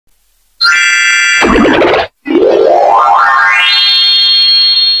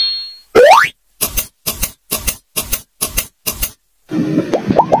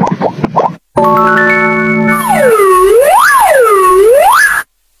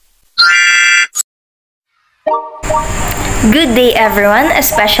Good day everyone,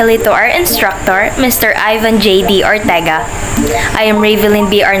 especially to our instructor, Mr. Ivan J.D. Ortega. I am Ravelyn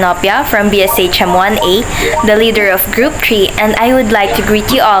B. Arnopia from BSHM 1A, the leader of Group 3, and I would like to greet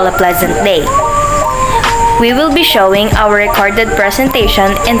you all a pleasant day. We will be showing our recorded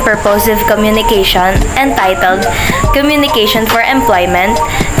presentation in Purposive Communication entitled Communication for Employment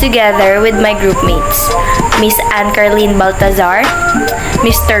together with my group mates, Miss Anne Carlene Baltazar,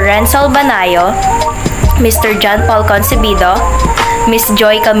 Mr. Rensol Banayo, Mr. John Paul Concebido, Miss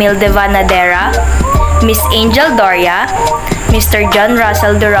Joy Camille Devanadera, Miss Angel Doria, Mr. John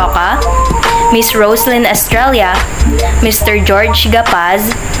Russell Duroca, Miss Roslyn Estrella, Mr. George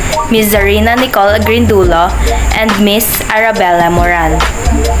Gapaz, Miss Zarina Nicole Agrindulo, and Miss Arabella Moran.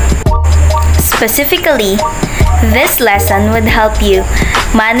 Specifically, this lesson would help you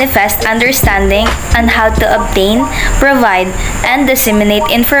manifest understanding on how to obtain, provide, and disseminate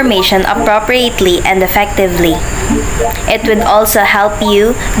information appropriately and effectively. It would also help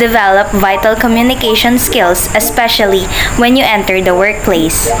you develop vital communication skills, especially when you enter the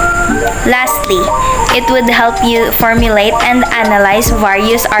workplace. Lastly, it would help you formulate and analyze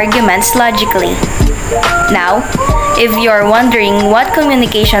various arguments logically. Now, if you're wondering what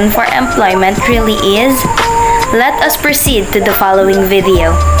communication for employment really is, let us proceed to the following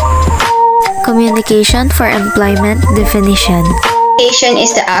video. Communication for employment definition. Communication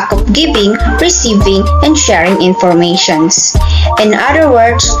is the act of giving, receiving, and sharing informations. In other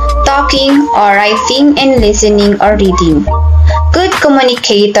words, talking or writing and listening or reading. Good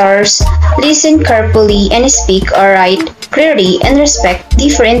communicators listen carefully and speak or write clearly and respect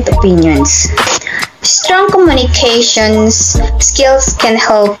different opinions. Strong communications skills can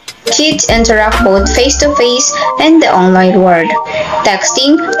help kids interact both face-to-face and the online world.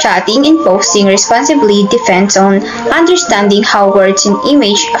 Texting, chatting, and posting responsibly depends on understanding how words and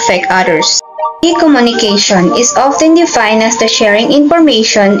image affect others. E-communication is often defined as the sharing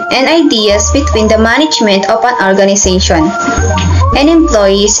information and ideas between the management of an organization and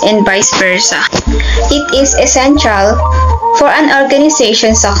employees and vice versa. It is essential for an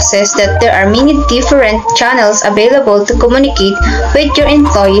organization's success that there are many different channels available to communicate with your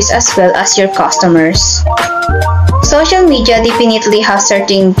employees as well as your customers. Social media definitely has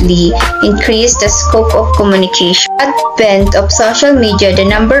certainly increased the scope of communication. With the advent of social media, the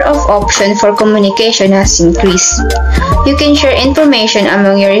number of options for communication has increased. You can share information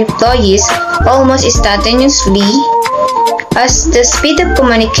among your employees almost instantaneously. As the speed of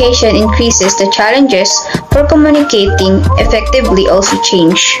communication increases, the challenges for communicating effectively also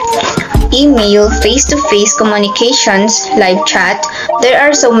change. Email, face-to-face communications, live chat, there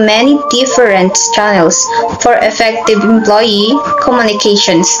are so many different channels for effective employee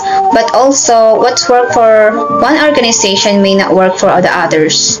communications, but also what works for one organization may not work for the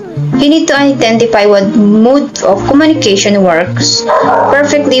others. You need to identify what mode of communication works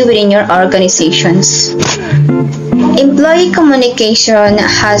perfectly within your organizations. Employee communication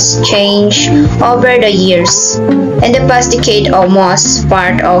has changed over the years. In the past decade, almost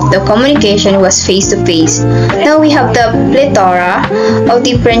part of the communication was face-to-face. Now we have the plethora of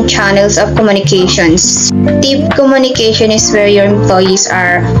different channels of communications. Deep communication is where your employees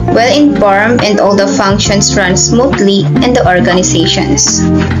are well-informed and all the functions run smoothly in the organizations.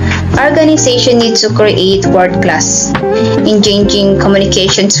 Organization needs to create world-class engaging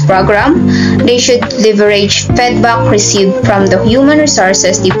communications program. They should leverage feedback received from the Human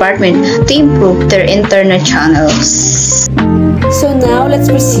Resources Department to improve their internal channels. So now let's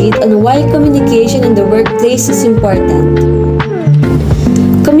proceed on why communication in the workplace is important.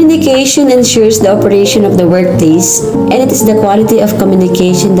 Communication ensures the operation of the workplace, and it is the quality of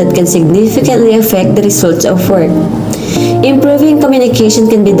communication that can significantly affect the results of work. Improving communication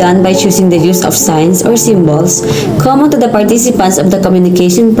can be done by choosing the use of signs or symbols common to the participants of the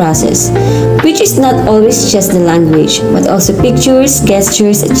communication process, which is not always just the language, but also pictures,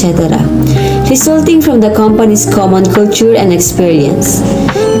 gestures, etc., resulting from the company's common culture and experience.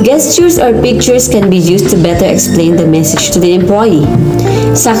 Gestures or pictures can be used to better explain the message to the employee.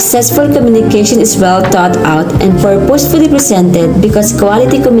 Successful communication is well thought out and purposefully presented because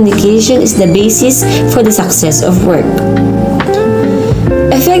quality communication is the basis for the success of work.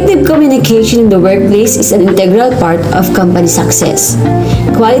 Effective communication in the workplace is an integral part of company success.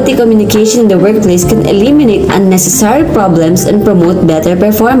 Quality communication in the workplace can eliminate unnecessary problems and promote better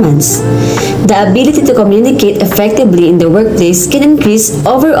performance. The ability to communicate effectively in the workplace can increase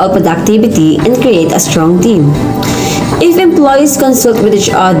overall productivity and create a strong team. If employees consult with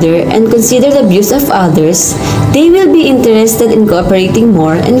each other and consider the views of others, they will be interested in cooperating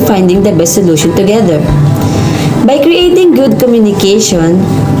more and finding the best solution together. By creating good communication,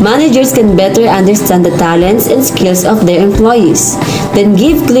 managers can better understand the talents and skills of their employees, then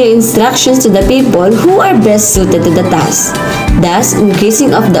give clear instructions to the people who are best suited to the task, thus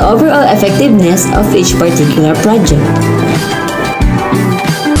increasing of the overall effectiveness of each particular project.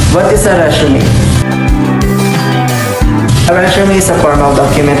 What is a resume? A resume is a formal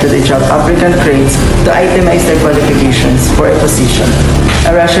document that a job applicant creates to itemize their qualifications for a position.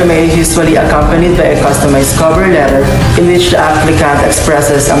 A resume is usually accompanied by a customized cover letter in which the applicant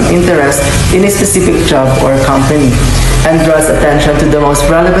expresses some interest in a specific job or company and draws attention to the most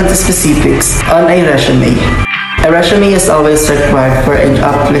relevant specifics on a resume. A resume is always required for an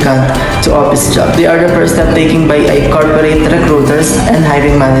applicant to office job. They are the first step taken by a corporate recruiters and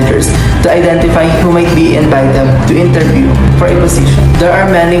hiring managers to identify who might be invited to interview for a position. There are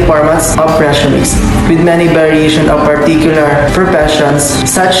many formats of resumes with many variations of particular professions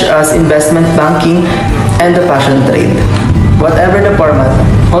such as investment banking and the fashion trade. Whatever the format,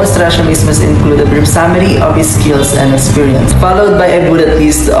 most resumes must include a brief summary of his skills and experience, followed by a bullet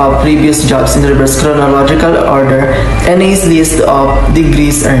list of previous jobs in reverse chronological order and a list of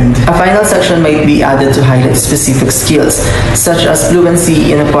degrees earned. A final section might be added to highlight specific skills, such as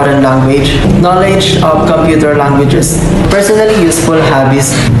fluency in a foreign language, knowledge of computer languages, personally useful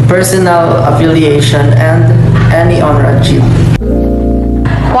hobbies, personal affiliation, and any honor achieved.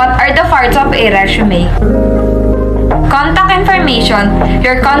 What are the parts of a resume? Contact information.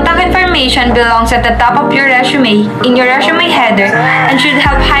 Your contact information belongs at the top of your resume, in your resume header, and should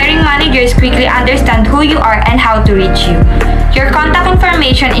help hiring managers quickly understand who you are and how to reach you. Your contact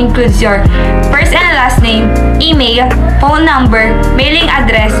information includes your first and last name, email, phone number, mailing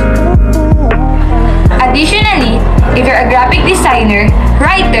address. Additionally, if you're a graphic designer,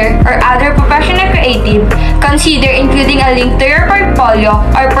 writer, or other professional creative, consider including a link to your portfolio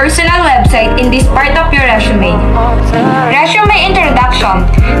or personal website in this part of your resume. Resume introduction.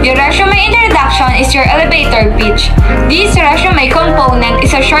 Your resume introduction is your elevator pitch. This resume component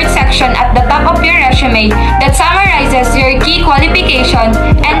is a short section at the top of your resume that summarizes your key qualifications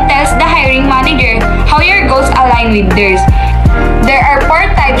and tells the hiring manager how your goals align with theirs. There are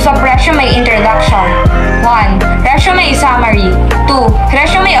 4 types of resume introduction. 1. Resume summary. 2.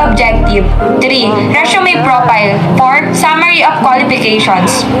 Resume objective. 3. Resume profile. 4. Summary of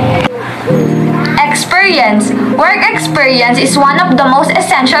qualifications. Experience. Work experience is one of the most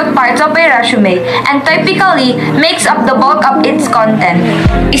essential parts of a resume and typically makes up the bulk of its content.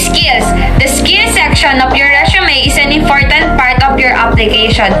 Skills. The skills section of your resume is an important part of your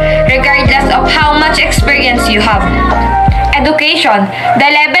application, regardless of how much experience you have. Education. The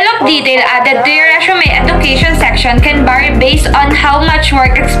level of detail added to your resume education section can vary based on how much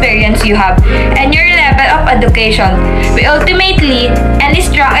work experience you have and your level of education. We ultimately, any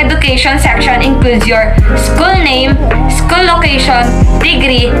strong education section includes your school name, school location,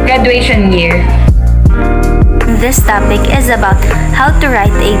 degree, graduation year. This topic is about how to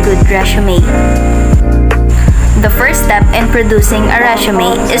write a good resume. The first step in producing a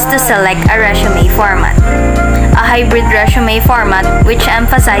resume is to select a resume format. A hybrid resume format, which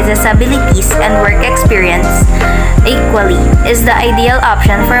emphasizes abilities and work experience equally, is the ideal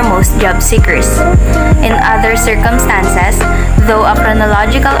option for most job seekers. In other circumstances, though a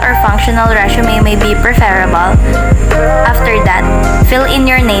chronological or functional resume may be preferable, after that, fill in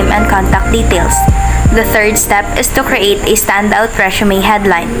your name and contact details. The third step is to create a standout resume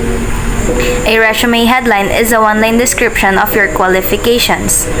headline. A resume headline is a one-line description of your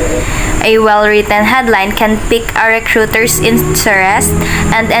qualifications. A well-written headline can pique a recruiter's interest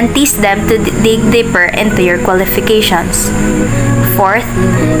and entice them to dig deeper into your qualifications. Fourth,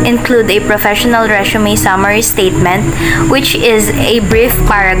 include a professional resume summary statement, which is a brief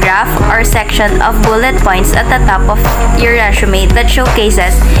paragraph or section of bullet points at the top of your resume that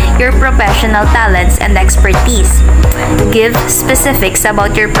showcases your professional talents and expertise. Give specifics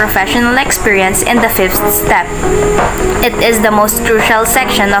about your professional experience in the fifth step. It is the most crucial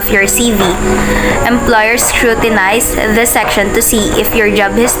section of your CV. Employers scrutinize this section to see if your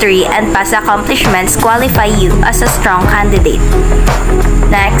job history and past accomplishments qualify you as a strong candidate.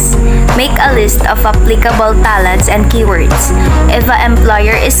 Next, make a list of applicable talents and keywords. If an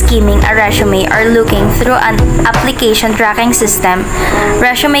employer is skimming a resume or looking through an application tracking system,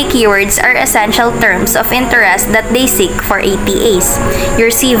 resume keywords are essential terms of interest that they seek for ATAs. Your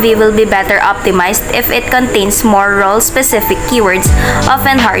CV will be better optimized if it contains more role-specific keywords,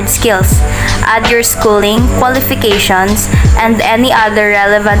 often hard skills. Add your schooling, qualifications, and any other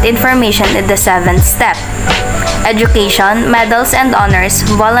relevant information in the seventh step. Education, medals and honors,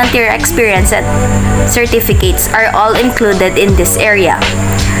 volunteer experience, and certificates are all included in this area.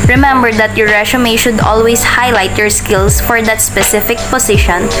 Remember that your resume should always highlight your skills for that specific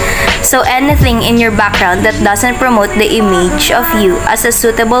position, so anything in your background that doesn't promote the image of you as a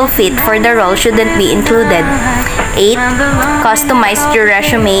suitable fit for the role shouldn't be included. 8. Customize your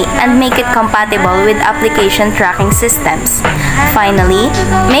resume and make it compatible with application tracking systems. Finally,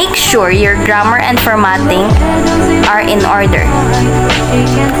 make sure your grammar and formatting are in order.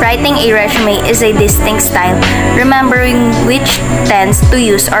 Writing a resume is a distinct style. Remembering which tense to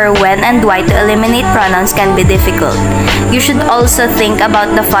use or when and why to eliminate pronouns can be difficult. You should also think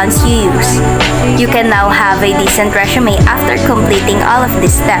about the fonts you use. You can now have a decent resume after completing all of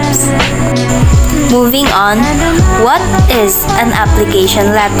these steps. Moving on, what is an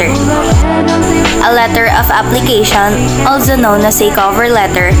application letter? A letter of application, also known as a cover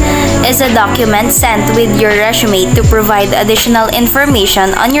letter, is a document sent with your resume to provide additional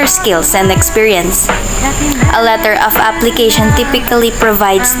information on your skills and experience. A letter of application typically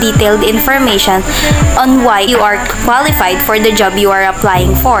provides detailed information on why you are qualified for the job you are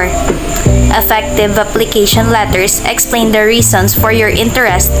applying for. Effective application letters explain the reasons for your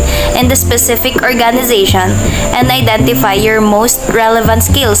interest in the specific organization and identify your most relevant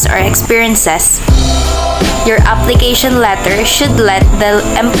skills or experiences. Your application letter should let the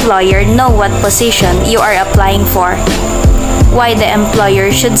employer know what position you are applying for, why the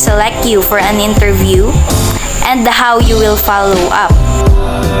employer should select you for an interview, and how you will follow up.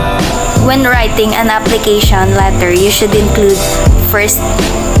 When writing an application letter, you should include first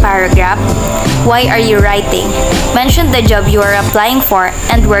paragraph, why are you writing? Mention the job you are applying for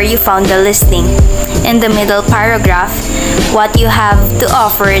and where you found the listing. In the middle paragraph, what you have to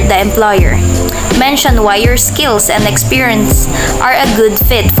offer the employer. Mention why your skills and experience are a good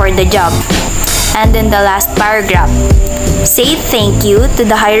fit for the job. And in the last paragraph, say thank you to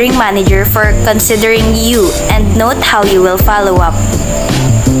the hiring manager for considering you and note how you will follow up.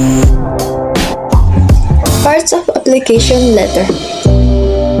 Parts of application letter.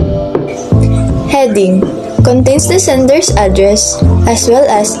 Heading contains the sender's address as well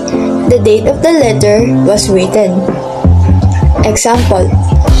as the date of the letter was written. Example,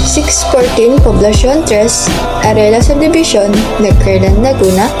 614 Poblacion 3, Arela Subdivision, Nagcarlan,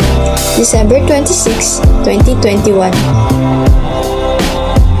 Laguna, December 26, 2021.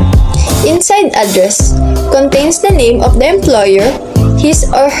 Inside address contains the name of the employer, his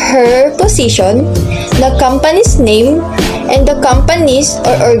or her position, the company's name, and the company's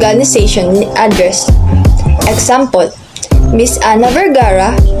or organization address. Example, Miss Ana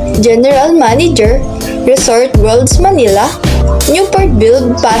Vergara, General Manager, Resort Worlds Manila, Newport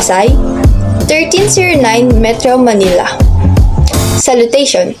Build, Pasay, 1309 Metro Manila.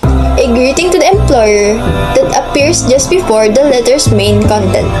 Salutation, a greeting to the employer that appears just before the letter's main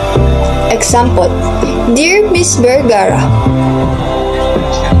content. Example, Dear Miss Vergara.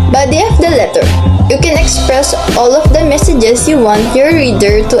 Body of the letter. You can express all of the messages you want your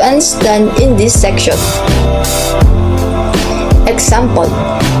reader to understand in this section. Example,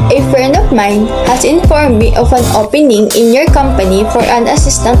 a friend of mine has informed me of an opening in your company for an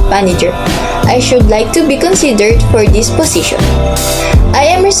assistant manager. I should like to be considered for this position. I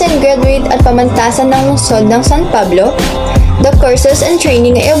am recent graduate at Pamantasan ng Lungsod ng San Pablo. The courses and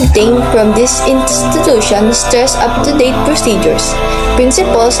training I obtained from this institution stress up-to-date procedures,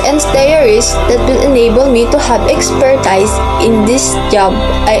 principles, and theories that will enable me to have expertise in this job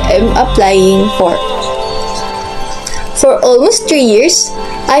I am applying for. For almost 3 years,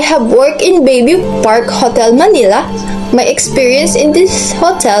 I have worked in Baby Park Hotel Manila. My experience in this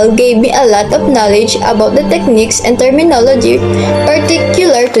hotel gave me a lot of knowledge about the techniques and terminology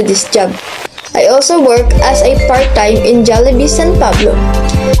particular to this job. I also work as a part-time in Jollibee San Pablo.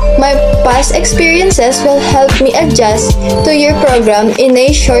 My past experiences will help me adjust to your program in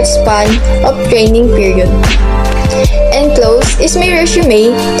a short span of training period. Enclosed is my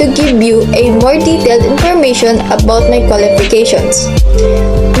resume to give you a more detailed information about my qualifications.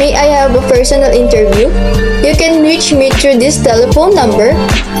 May I have a personal interview? You can reach me through this telephone number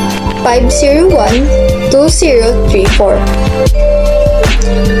 501-2034.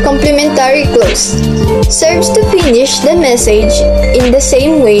 Complimentary close serves to finish the message in the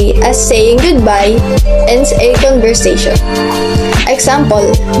same way as saying goodbye ends a conversation.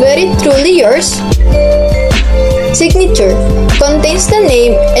 Example, very truly yours. Signature contains the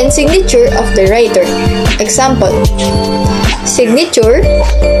name and signature of the writer. Example, signature,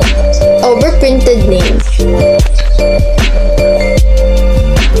 overprinted name.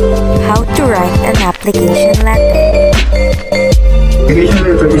 how to write an application letter. Application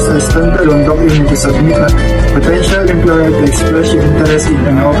letter is a standalone document to submit a potential employer to express your interest in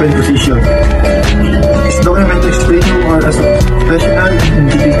an open position. This document explains who are as a professional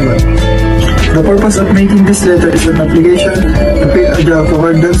individual. The purpose of making this letter is an application to fill a job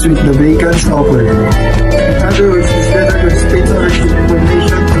accordance with the vacancy offered. In other words, this letter contains ownership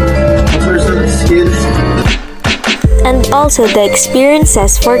information, a person's skills, And also the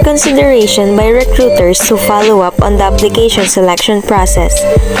experiences for consideration by recruiters who follow up on the application selection process.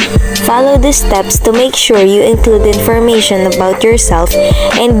 Follow these steps to make sure you include information about yourself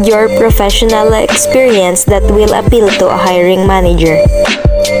and your professional experience that will appeal to a hiring manager.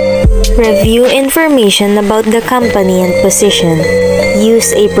 Review information about the company and position.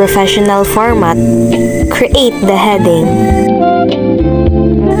 Use a professional format. Create the heading.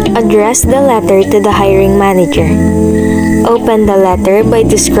 Address the letter to the hiring manager. Open the letter by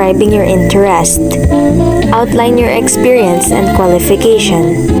describing your interest. Outline your experience and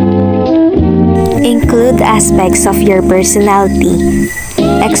qualification. Include aspects of your personality.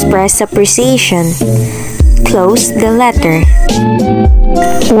 Express appreciation. Close the letter.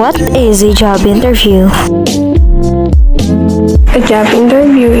 What is a job interview? A job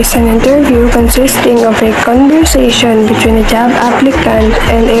interview is an interview consisting of a conversation between a job applicant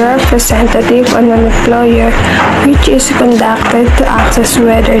and a representative of an employer, which is conducted to assess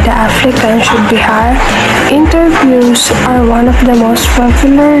whether the applicant should be hired. Interviews are one of the most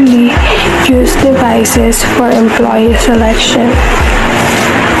popularly used devices for employee selection.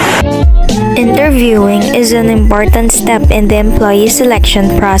 Interviewing is an important step in the employee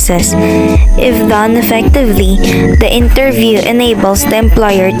selection process. If done effectively, the interview enables the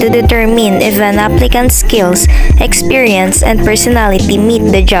employer to determine if an applicant's skills, experience, and personality meet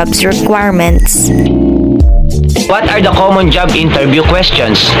the job's requirements. What are the common job interview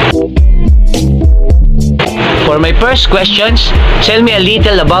questions? For my first questions, tell me a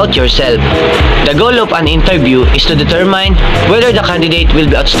little about yourself. The goal of an interview is to determine whether the candidate will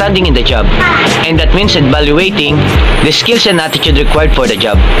be outstanding in the job, and that means evaluating the skills and attitude required for the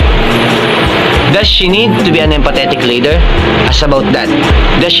job. Does she need to be an empathetic leader? Ask about that.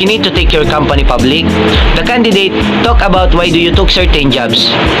 Does she need to take your company public? The candidate, talk about why do you took certain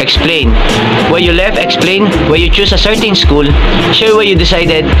jobs. Explain. Why you left, explain. Why you choose a certain school. Share why you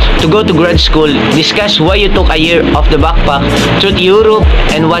decided to go to grad school. Discuss why you took a year off the backpack to Europe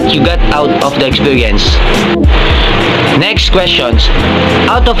and what you got out of the experience. Next questions.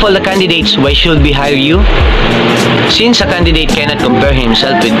 Out of all the candidates, why should we hire you? Since a candidate cannot compare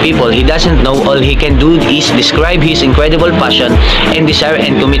himself with people he doesn't know, all he can do is describe his incredible passion and desire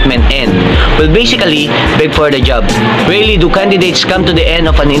and commitment and will basically beg for the job. Rarely do candidates come to the end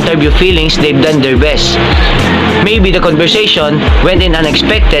of an interview feelings they've done their best. Maybe the conversation went in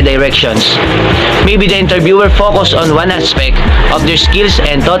unexpected directions. Maybe the interviewer focused on one aspect of their skills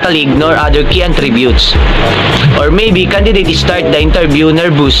and totally ignore other key attributes. Or maybe candidates start the interview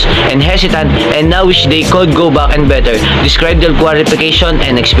nervous and hesitant and now wish they could go back and better describe their qualification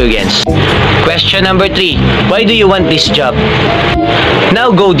and experience. Question number 3. Why do you want this job? Now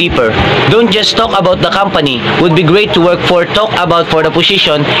go deeper. Don't just talk about the company would be great to work for. Talk about for the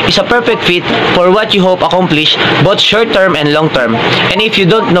position is a perfect fit for what you hope accomplish both short term and long term. And if you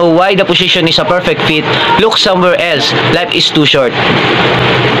don't know why the position is a perfect fit, look somewhere else. Life is too short.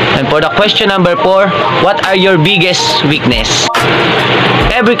 And for the question number 4, what are your biggest weakness?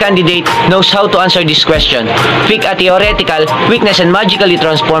 Every candidate knows how to answer this question. Pick a theoretical weakness and magically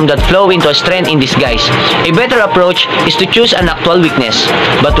transform that flow into a strength in disguise. A better approach is to choose an actual weakness.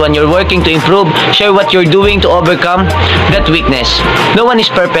 But when you're working to improve, share what you're doing to overcome that weakness. No one is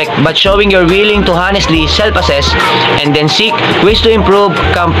perfect, but showing you're willing to honestly self-assess and then seek ways to improve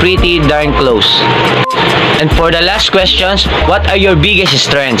come pretty darn close. And for the last questions, what are your biggest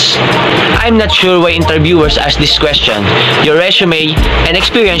strengths? I'm not sure why interviewers ask this question. Your resume and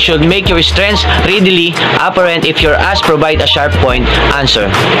experience should make your strengths readily apparent. If you're asked, provide a sharp point answer.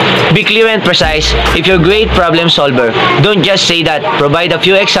 Be clear and precise. If you're a great problem solver, don't just say that. Provide a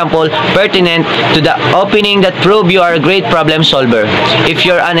few examples pertinent to the opening that prove you are a great problem solver. If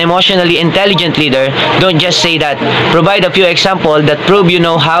you're an emotionally intelligent leader, don't just say that. Provide a few examples that prove you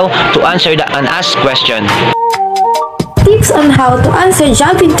know how to answer the unasked question. Tips on how to answer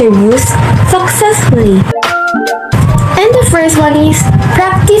job interviews successfully. And the first one is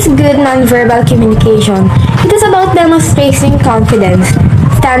practice good nonverbal communication. It is about demonstrating confidence,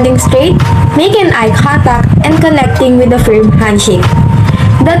 standing straight, making eye contact, and connecting with a firm handshake.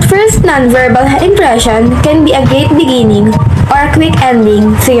 That first nonverbal impression can be a great beginning or a quick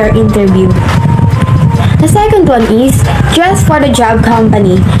ending to your interview. The second one is dress for the job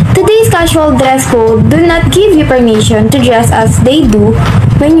company. To Today's casual dress code do not give you permission to dress as they do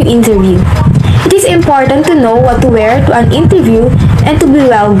when you interview. It is important to know what to wear to an interview and to be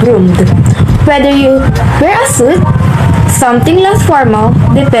well groomed. Whether you wear a suit, something less formal,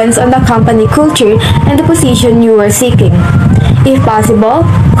 depends on the company culture and the position you are seeking. If possible,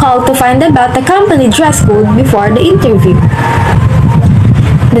 call to find about the company dress code before the interview.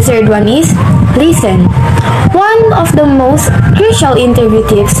 The third one is listen. One of the most crucial interview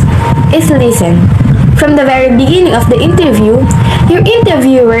tips is listen. From the very beginning of the interview, your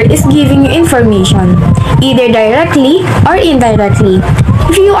interviewer is giving you information, either directly or indirectly.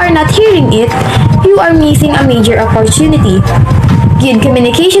 If you are not hearing it, you are missing a major opportunity. Good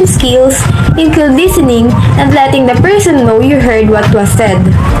communication skills include listening and letting the person know you heard what was said.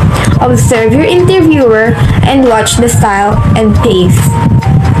 Observe your interviewer and watch the style and pace.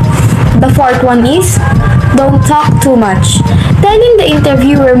 The fourth one is, don't talk too much. Telling the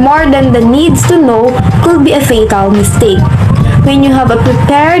interviewer more than the needs to know could be a fatal mistake. When you have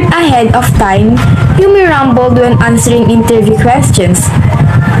prepared ahead of time, you may ramble when answering interview questions,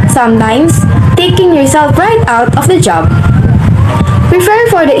 sometimes taking yourself right out of the job. Prepare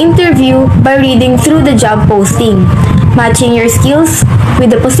for the interview by reading through the job posting, matching your skills with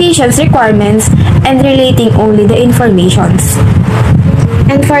the position's requirements, and relating only the informations.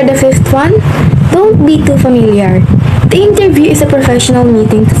 And for the fifth one, don't be too familiar. The interview is a professional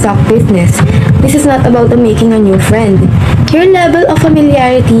meeting to talk business. This is not about making a new friend. Your level of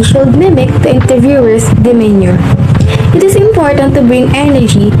familiarity should mimic the interviewer's demeanor. It is important to bring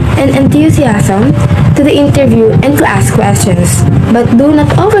energy and enthusiasm to the interview and to ask questions, but do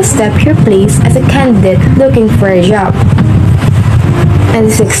not overstep your place as a candidate looking for a job. And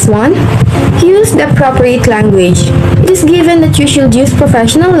the sixth one, use the appropriate language. It is given that you should use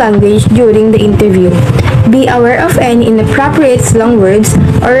professional language during the interview. Be aware of any inappropriate slang words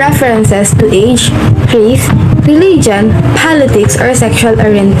or references to age, race, religion, politics, or sexual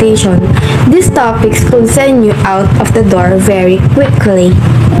orientation. These topics could send you out of the door very quickly.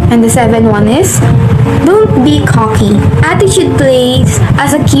 And the seventh one is, don't be cocky. Attitude plays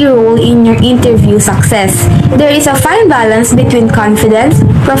as a key role in your interview success. There is a fine balance between confidence,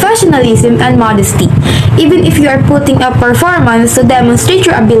 professionalism, and modesty. Even if you are putting up performance to demonstrate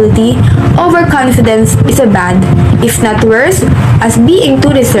your ability, overconfidence is a bad, if not worse, as being too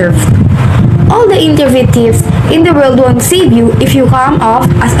reserved. All the interview tips in the world won't save you if you come off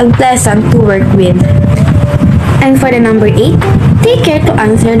as unpleasant to work with. And for the number 8, take care to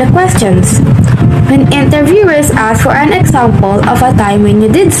answer the questions. When interviewers ask for an example of a time when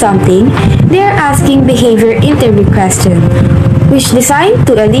you did something, they are asking behavior interview question, which designed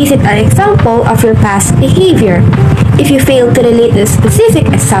to elicit an example of your past behavior. If you fail to relate a specific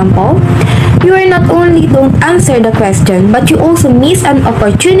example, you are not only don't answer the question, but you also miss an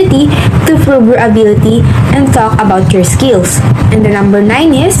opportunity to prove your ability and talk about your skills. And the number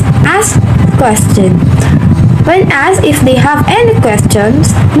 9 is ask question. When asked if they have any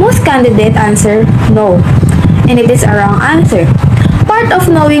questions, most candidates answer no, and it is a wrong answer. Part of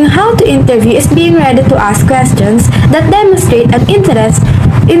knowing how to interview is being ready to ask questions that demonstrate an interest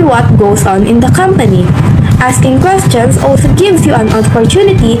in what goes on in the company. Asking questions also gives you an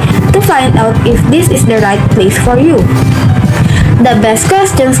opportunity to find out if this is the right place for you. The best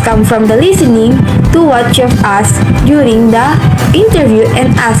questions come from the listening to what you've asked during the interview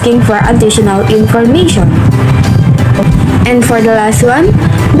and asking for additional information. And for the last one,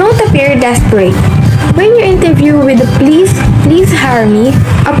 don't appear desperate. When you interview with the please hire me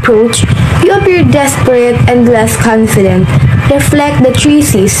approach, you appear desperate and less confident. Reflect the 3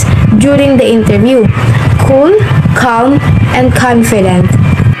 C's during the interview: cool, calm, and confident.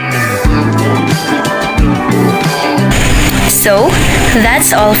 So,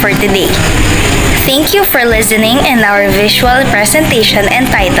 that's all for today. Thank you for listening in our visual presentation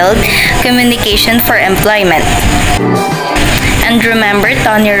entitled Communication for Employment. And remember,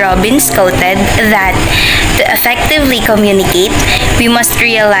 Tony Robbins quoted that to effectively communicate, we must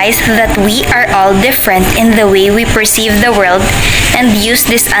realize that we are all different in the way we perceive the world and use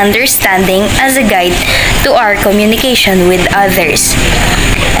this understanding as a guide to our communication with others.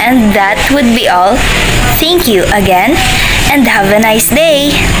 And that would be all. Thank you again, and have a nice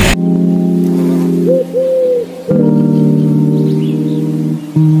day!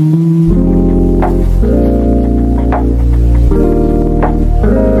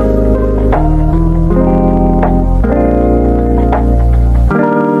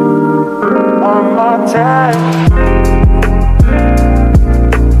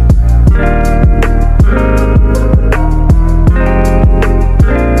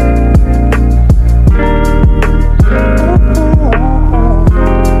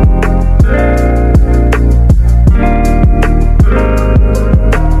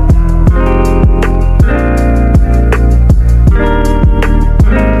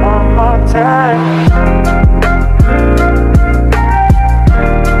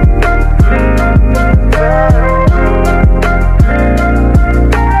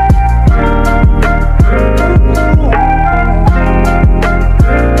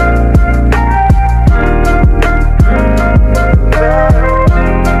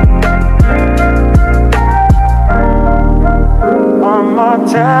 all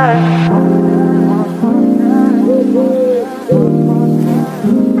time.